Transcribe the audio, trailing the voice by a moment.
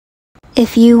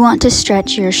If you want to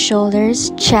stretch your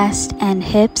shoulders, chest, and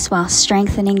hips while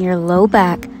strengthening your low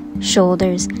back,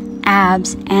 shoulders,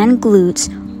 abs, and glutes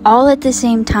all at the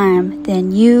same time,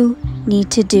 then you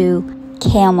need to do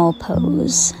camel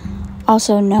pose,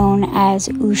 also known as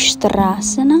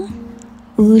USTRASANA.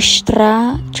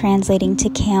 Ushtra translating to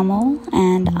camel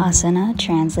and asana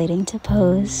translating to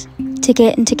pose. To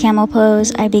get into camel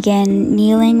pose, I begin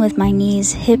kneeling with my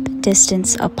knees hip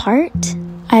distance apart.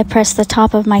 I press the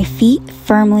top of my feet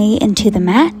firmly into the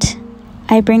mat.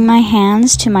 I bring my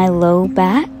hands to my low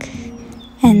back,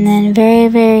 and then very,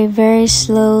 very, very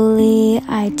slowly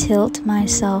I tilt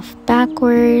myself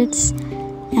backwards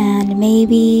and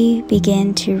maybe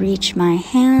begin to reach my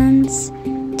hands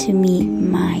to meet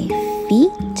my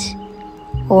feet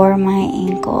or my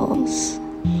ankles.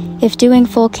 If doing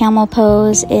full camel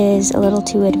pose is a little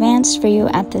too advanced for you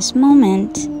at this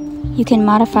moment, you can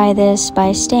modify this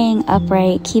by staying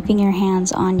upright, keeping your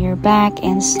hands on your back,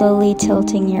 and slowly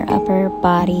tilting your upper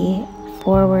body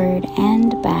forward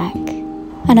and back.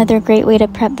 Another great way to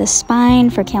prep the spine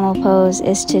for camel pose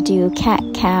is to do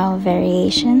cat-cow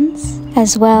variations,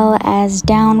 as well as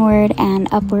downward and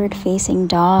upward facing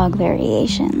dog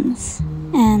variations.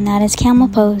 And that is camel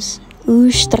pose,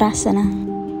 USTRASANA.